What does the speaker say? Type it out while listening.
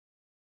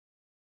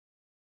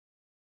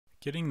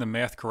Getting the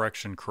math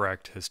correction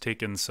correct has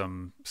taken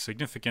some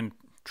significant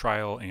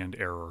trial and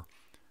error.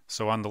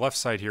 So on the left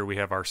side here we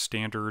have our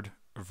standard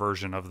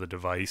version of the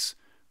device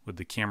with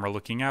the camera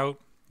looking out.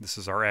 This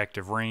is our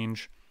active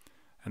range.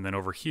 And then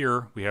over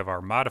here we have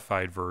our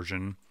modified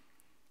version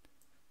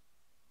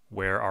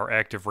where our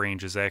active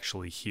range is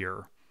actually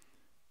here.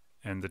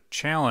 And the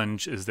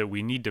challenge is that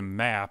we need to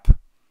map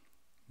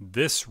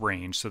this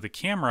range. So the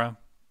camera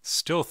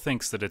still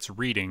thinks that it's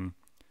reading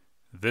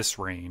this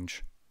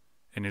range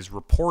and is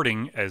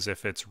reporting as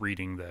if it's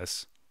reading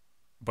this,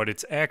 but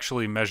it's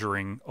actually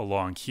measuring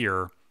along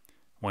here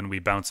when we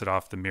bounce it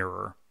off the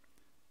mirror.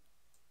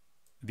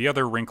 The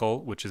other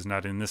wrinkle, which is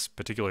not in this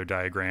particular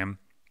diagram,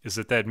 is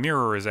that that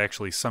mirror is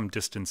actually some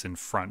distance in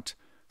front.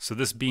 So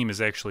this beam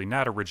is actually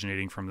not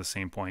originating from the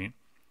same point.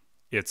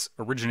 It's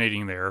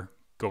originating there,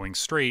 going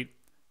straight,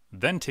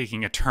 then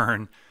taking a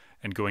turn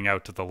and going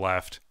out to the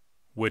left,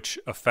 which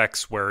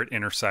affects where it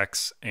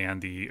intersects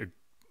and the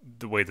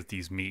way that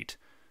these meet.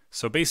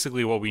 So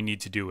basically what we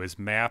need to do is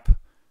map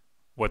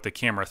what the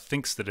camera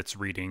thinks that it's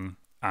reading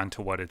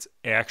onto what it's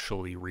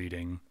actually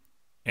reading.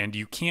 And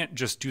you can't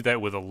just do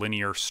that with a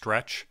linear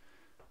stretch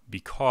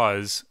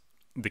because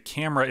the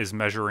camera is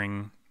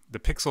measuring, the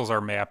pixels are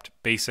mapped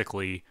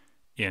basically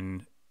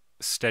in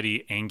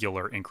steady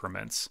angular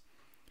increments.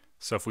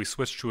 So if we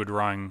switch to a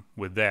drawing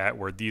with that,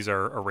 where these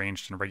are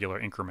arranged in regular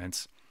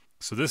increments,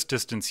 so this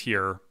distance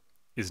here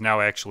is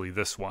now actually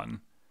this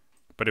one.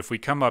 But if we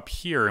come up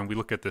here and we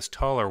look at this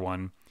taller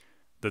one,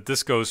 that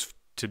this goes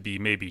to be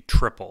maybe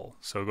triple.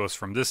 So it goes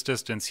from this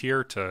distance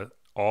here to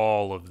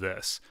all of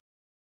this.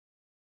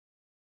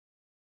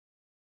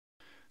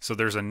 So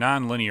there's a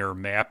nonlinear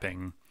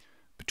mapping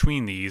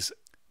between these.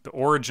 The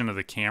origin of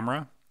the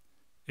camera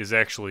is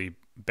actually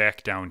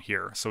back down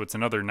here. So it's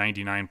another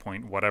 99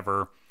 point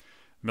whatever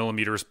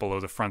millimeters below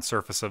the front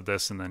surface of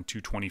this, and then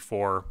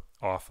 224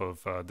 off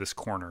of this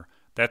corner.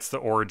 That's the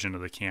origin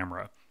of the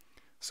camera.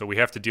 So we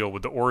have to deal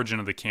with the origin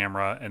of the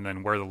camera and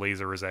then where the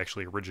laser is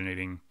actually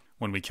originating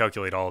when we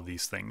calculate all of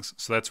these things.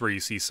 So that's where you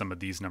see some of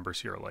these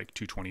numbers here, like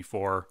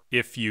 224.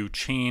 If you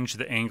change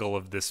the angle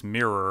of this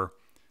mirror,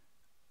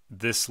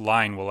 this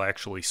line will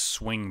actually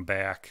swing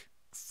back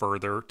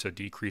further to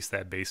decrease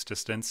that base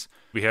distance.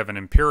 We have an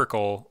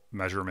empirical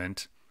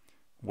measurement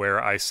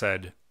where I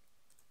said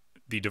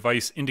the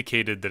device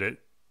indicated that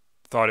it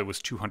thought it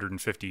was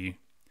 250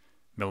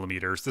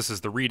 millimeters. This is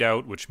the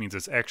readout, which means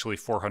it's actually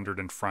 400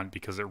 in front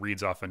because it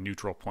reads off a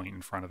neutral point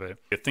in front of it.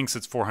 It thinks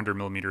it's 400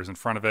 millimeters in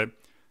front of it.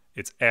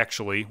 It's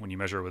actually, when you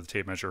measure it with a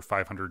tape measure,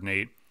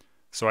 508.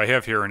 So I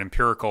have here an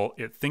empirical,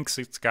 it thinks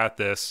it's got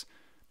this,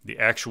 the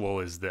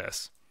actual is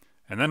this.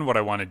 And then what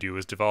I want to do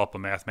is develop a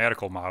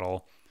mathematical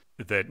model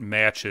that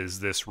matches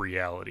this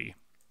reality.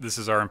 This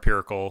is our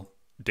empirical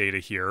data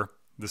here.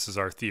 This is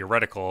our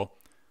theoretical.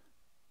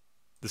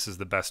 This is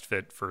the best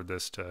fit for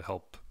this to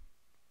help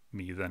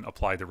me then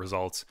apply the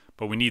results,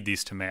 but we need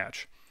these to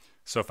match.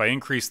 So if I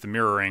increase the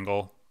mirror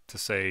angle to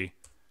say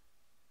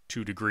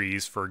 2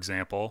 degrees, for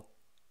example,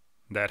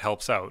 that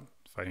helps out.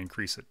 If I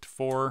increase it to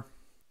 4,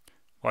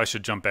 well, I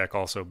should jump back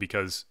also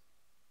because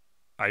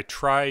I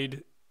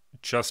tried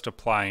just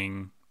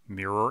applying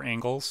mirror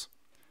angles.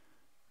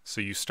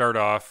 So you start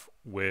off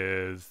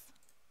with,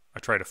 I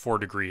tried a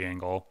 4-degree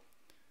angle,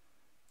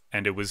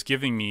 and it was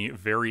giving me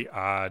very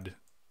odd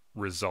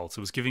results.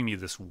 It was giving me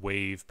this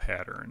wave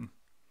pattern.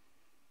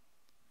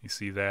 You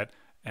see that?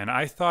 And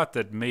I thought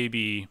that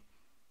maybe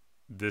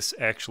this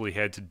actually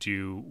had to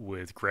do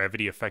with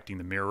gravity affecting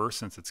the mirror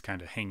since it's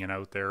kind of hanging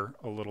out there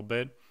a little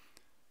bit.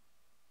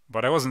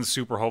 But I wasn't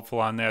super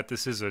hopeful on that.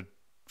 This is a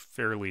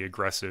fairly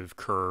aggressive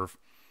curve.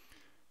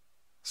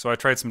 So I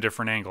tried some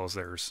different angles.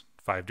 There's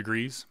 5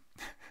 degrees,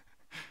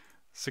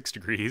 6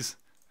 degrees,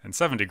 and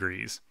 7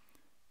 degrees.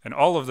 And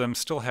all of them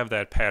still have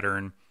that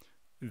pattern.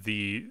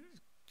 The,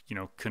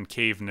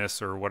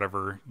 concaveness or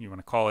whatever you want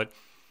to call it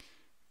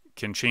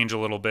can change a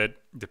little bit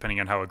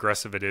depending on how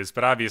aggressive it is.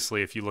 But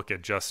obviously, if you look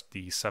at just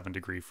the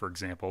 7-degree, for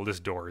example,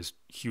 this door is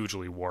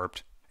hugely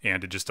warped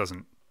and it just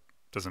doesn't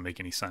make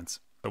any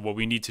sense. But what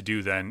we need to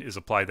do then is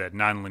apply that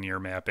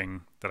nonlinear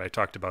mapping that I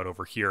talked about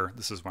over here.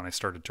 This is when I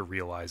started to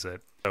realize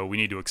it. So we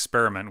need to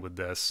experiment with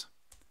this,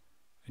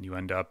 and you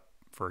end up,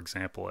 for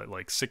example, at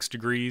like 6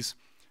 degrees.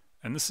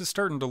 And this is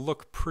starting to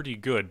look pretty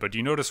good, but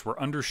you notice we're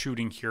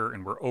undershooting here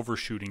and we're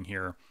overshooting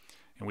here,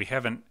 and we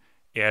haven't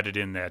added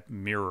in that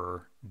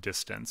mirror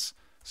distance.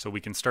 So we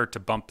can start to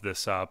bump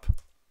this up,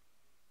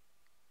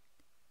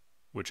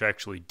 which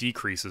actually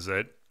decreases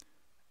it.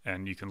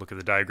 And you can look at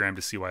the diagram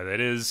to see why that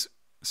is.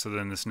 So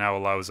then this now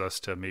allows us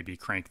to maybe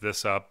crank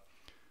this up,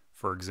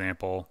 for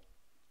example,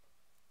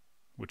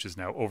 which is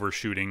now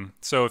overshooting.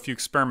 So if you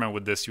experiment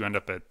with this, you end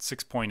up at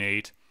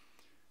 6.8,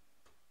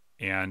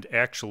 and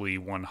actually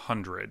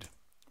 100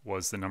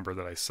 was the number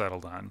that I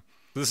settled on.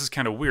 This is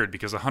kind of weird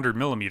because 100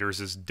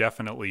 millimeters is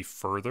definitely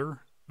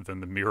further than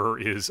the mirror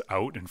is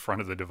out in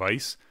front of the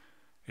device.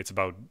 It's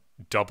about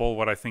double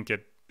what I think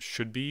it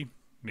should be,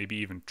 maybe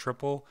even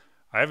triple.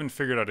 I haven't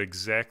figured out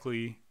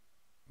exactly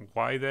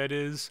why that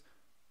is,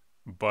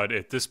 but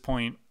at this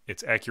point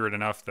it's accurate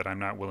enough that I'm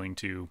not willing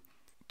to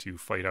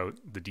fight out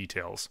the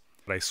details.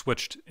 But I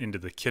switched into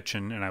the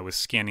kitchen and I was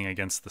scanning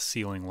against the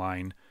ceiling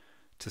line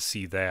to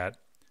see that.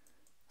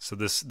 So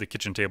the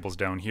kitchen table's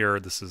down here.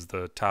 This is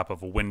the top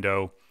of a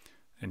window,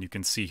 and you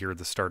can see here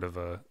the start of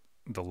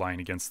the line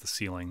against the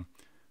ceiling.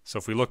 So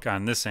if we look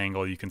on this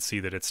angle, you can see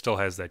that it still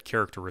has that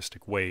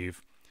characteristic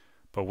wave.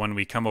 But when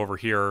we come over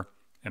here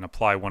and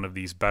apply one of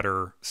these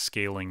better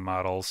scaling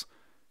models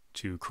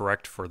to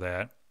correct for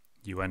that,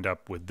 you end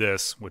up with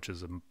this, which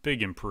is a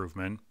big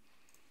improvement.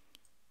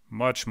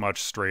 Much,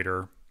 much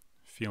straighter.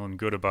 Feeling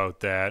good about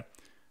that.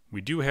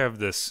 We do have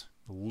this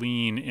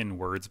lean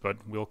inwards,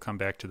 but we'll come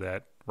back to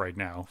that right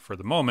now. For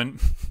the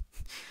moment,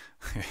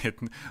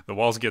 the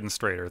wall's getting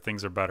straighter.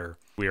 Things are better.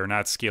 We are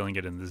not scaling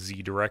it in the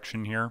Z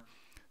direction here.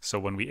 So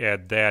when we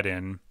add that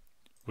in,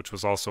 which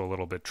was also a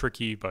little bit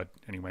tricky, but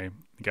anyway,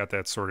 we got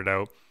that sorted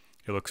out.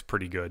 It looks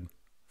pretty good.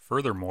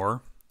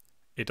 Furthermore,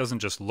 it doesn't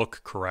just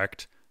look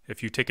correct.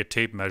 If you take a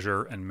tape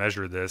measure and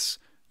measure this,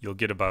 you'll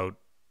get about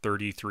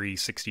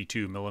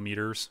 3362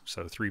 millimeters,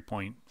 so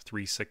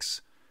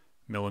 3.36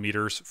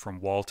 millimeters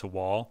from wall to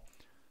wall.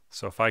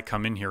 So if I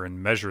come in here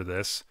and measure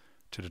this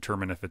to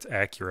determine if it's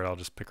accurate, I'll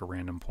just pick a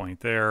random point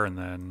there and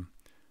then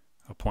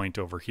a point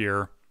over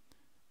here.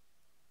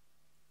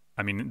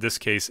 I mean, in this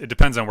case, it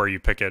depends on where you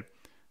pick it.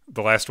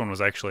 The last one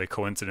was actually a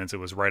coincidence. It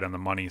was right on the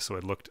money, so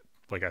it looked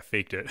like I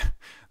faked it.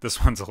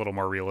 This one's a little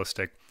more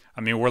realistic.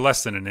 I mean, we're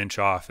less than an inch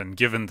off, and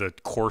given the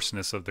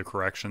coarseness of the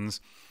corrections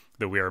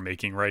that we are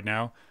making right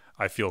now,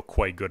 I feel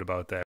quite good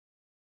about that.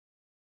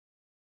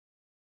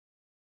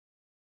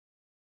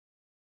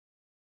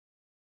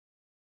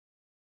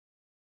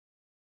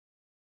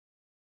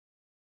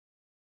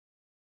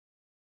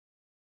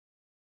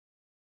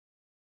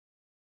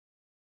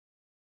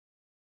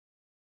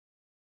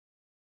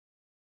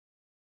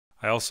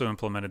 I also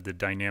implemented the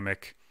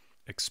dynamic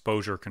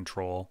exposure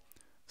control.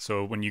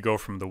 So when you go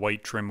from the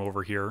white trim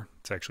over here,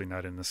 it's actually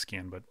not in the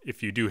scan, but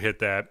if you do hit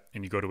that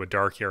and you go to a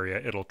dark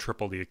area, it'll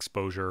triple the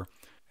exposure.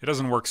 It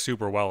doesn't work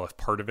super well if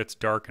part of it's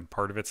dark and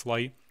part of it's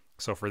light.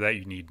 So for that,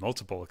 you need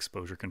multiple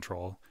exposure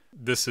control.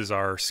 This is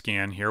our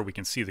scan here. We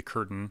can see the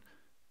curtain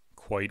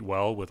quite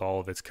well with all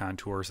of its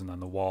contours and then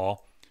the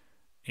wall.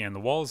 And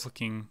the wall is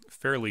looking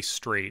fairly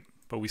straight,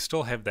 but we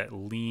still have that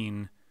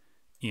lean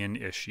in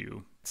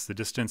issue. It's the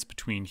distance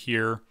between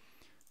here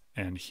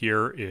and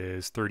here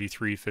is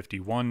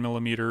 3351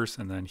 millimeters,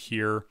 and then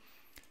here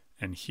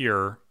and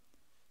here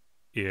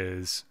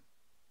is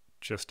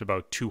just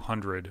about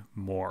 200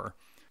 more.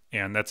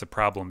 And that's a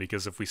problem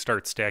because if we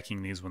start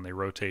stacking these when they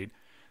rotate,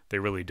 they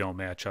really don't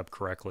match up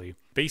correctly.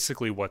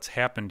 Basically what's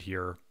happened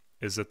here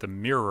is that the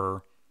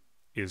mirror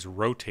is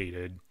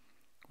rotated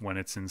when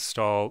it's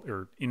installed,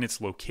 or in its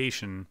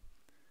location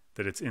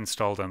that it's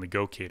installed on the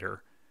Gocator.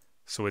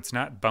 So it's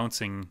not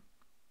bouncing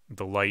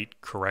the light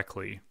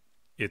correctly.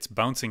 It's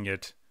bouncing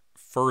it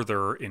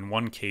further in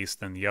one case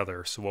than the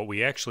other. So what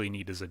we actually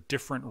need is a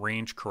different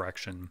range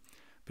correction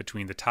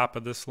between the top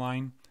of this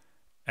line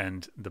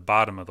and the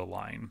bottom of the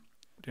line.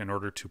 In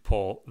order to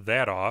pull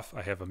that off,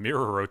 I have a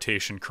mirror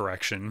rotation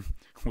correction,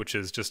 which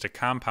is just a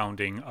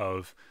compounding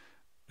of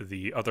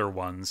the other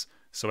ones.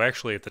 So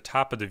actually at the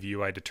top of the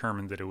view, I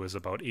determined that it was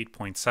about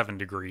 8.7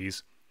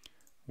 degrees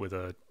with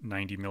a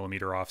 90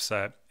 millimeter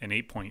offset and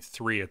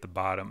 8.3 at the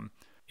bottom.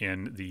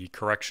 And the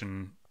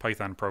correction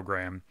Python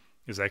program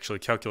is actually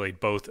calculate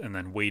both and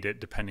then weight it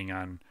depending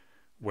on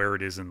where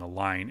it is in the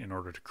line in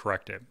order to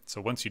correct it.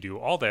 So once you do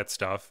all that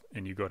stuff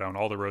and you go down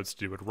all the roads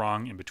to do it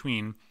wrong in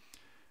between,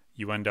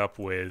 you end up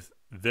with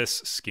this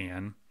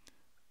scan.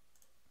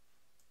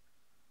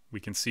 We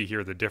can see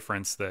here the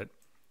difference that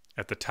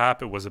at the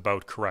top it was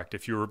about correct.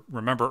 If you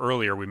remember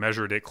earlier, we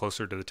measured it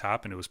closer to the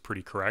top and it was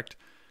pretty correct,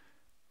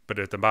 but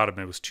at the bottom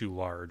it was too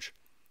large.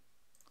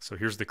 So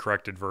here's the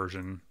corrected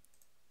version,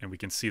 and we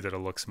can see that it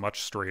looks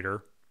much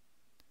straighter.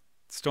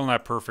 It's still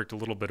not perfect, a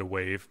little bit of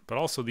wave, but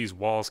also these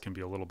walls can be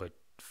a little bit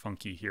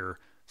funky here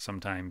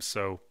sometimes,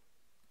 so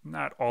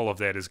not all of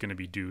that is going to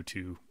be due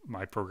to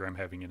my program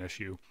having an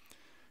issue.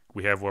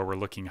 We have where we're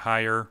looking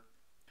higher.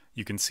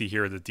 You can see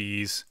here that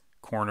these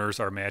corners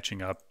are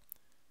matching up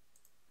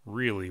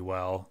really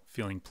well.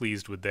 Feeling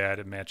pleased with that.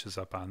 It matches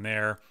up on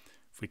there.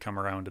 If we come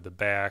around to the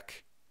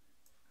back,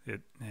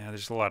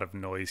 there's a lot of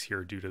noise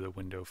here due to the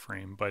window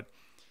frame, but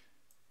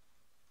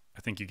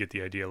I think you get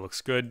the idea. It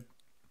looks good.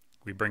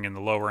 We bring in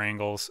the lower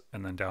angles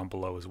and then down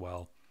below as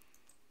well.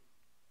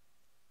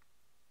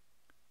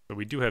 So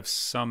we do have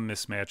some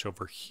mismatch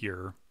over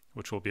here,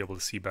 which we'll be able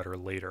to see better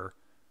later.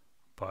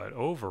 But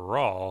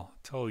overall,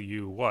 tell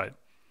you what,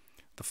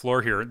 the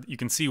floor here, you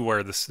can see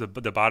where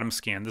the bottom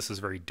scan, this is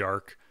very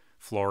dark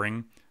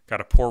flooring.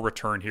 Got a poor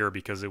return here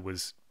because it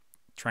was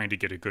trying to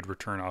get a good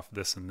return off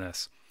this and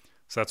this.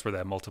 So that's where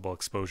that multiple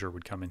exposure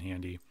would come in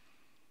handy.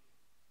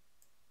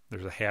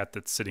 There's a hat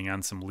that's sitting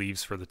on some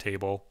leaves for the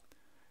table.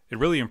 It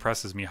really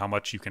impresses me how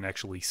much you can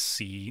actually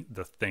see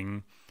the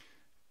thing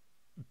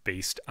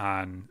based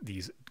on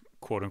these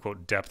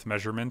quote-unquote depth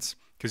measurements,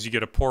 because you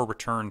get a poor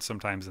return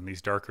sometimes in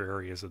these darker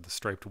areas of the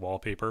striped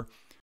wallpaper.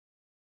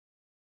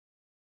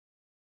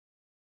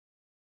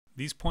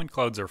 These point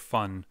clouds are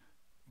fun,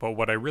 but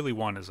what I really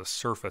want is a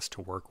surface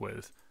to work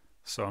with.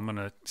 So I'm going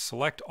to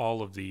select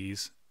all of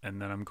these,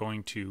 and then I'm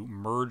going to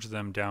merge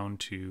them down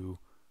to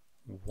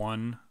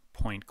one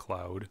point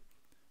cloud.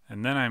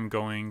 And then I'm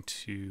going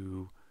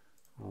to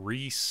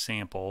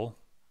resample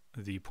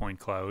the point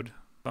cloud.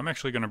 I'm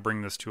actually going to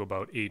bring this to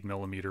about 8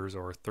 millimeters,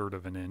 or 1/3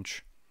 of an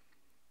inch.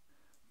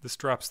 This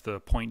drops the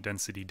point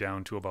density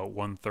down to about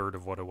 1/3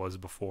 of what it was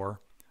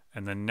before.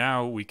 And then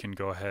now we can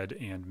go ahead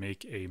and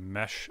make a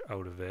mesh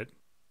out of it.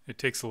 It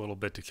takes a little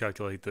bit to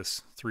calculate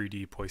this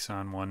 3D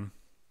Poisson one.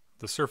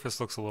 The surface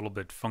looks a little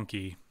bit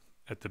funky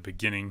at the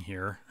beginning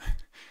here.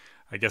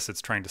 I guess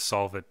it's trying to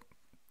solve it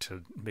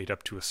to mate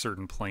up to a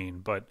certain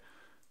plane, but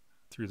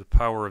through the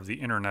power of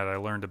the internet I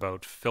learned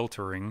about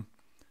filtering.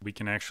 We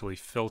can actually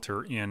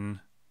filter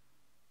in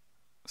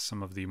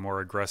some of the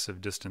more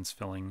aggressive distance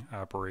filling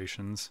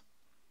operations.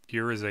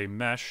 Here is a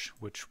mesh,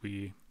 which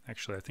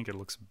I think it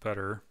looks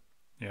better.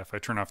 Yeah, if I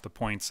turn off the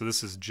point, so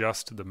this is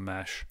just the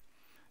mesh.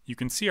 You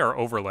can see our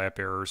overlap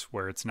errors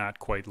where it's not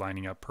quite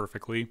lining up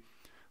perfectly,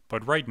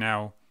 but right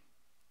now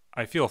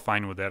I feel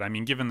fine with that. I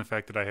mean, given the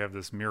fact that I have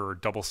this mirror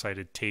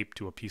double-sided tape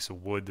to a piece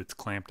of wood that's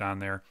clamped on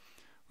there,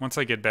 once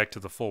I get back to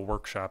the full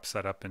workshop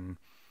set up in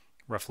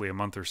roughly a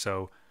month or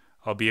so,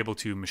 I'll be able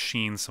to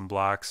machine some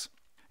blocks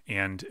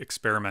and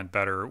experiment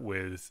better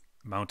with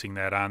mounting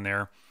that on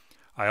there.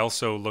 I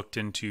also looked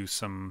into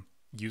some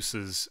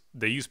uses.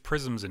 They use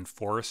prisms in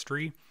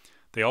forestry.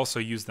 They also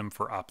use them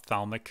for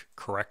ophthalmic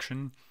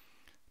correction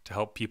to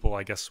help people,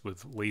 I guess,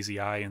 with lazy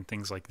eye and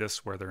things like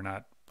this where they're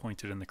not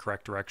pointed in the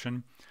correct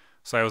direction.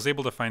 So I was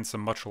able to find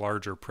some much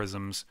larger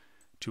prisms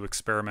to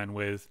experiment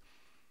with.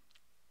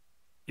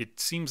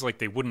 It seems like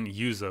they wouldn't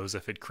use those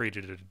if it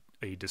created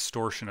a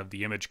distortion of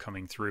the image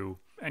coming through.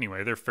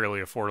 Anyway, they're fairly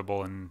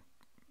affordable and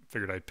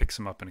figured I'd pick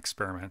some up and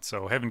experiment.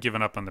 So I haven't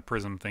given up on the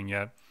prism thing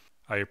yet.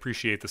 I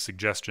appreciate the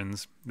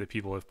suggestions that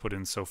people have put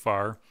in so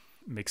far.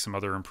 Make some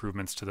other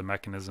improvements to the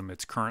mechanism.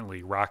 It's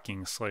currently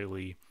rocking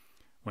slightly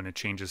when it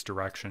changes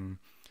direction.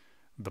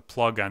 The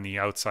plug on the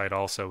outside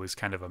also is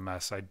kind of a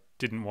mess. I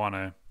didn't want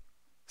to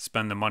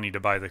spend the money to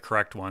buy the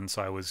correct one,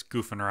 so I was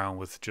goofing around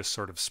with just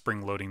sort of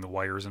spring loading the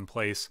wires in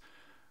place.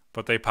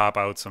 But they pop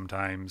out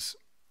sometimes,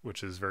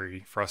 which is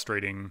very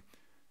frustrating.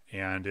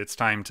 And it's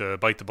time to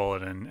bite the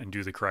bullet and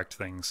do the correct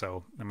thing.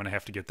 So I'm going to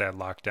have to get that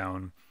locked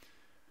down.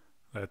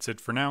 That's it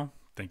for now.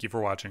 Thank you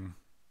for watching.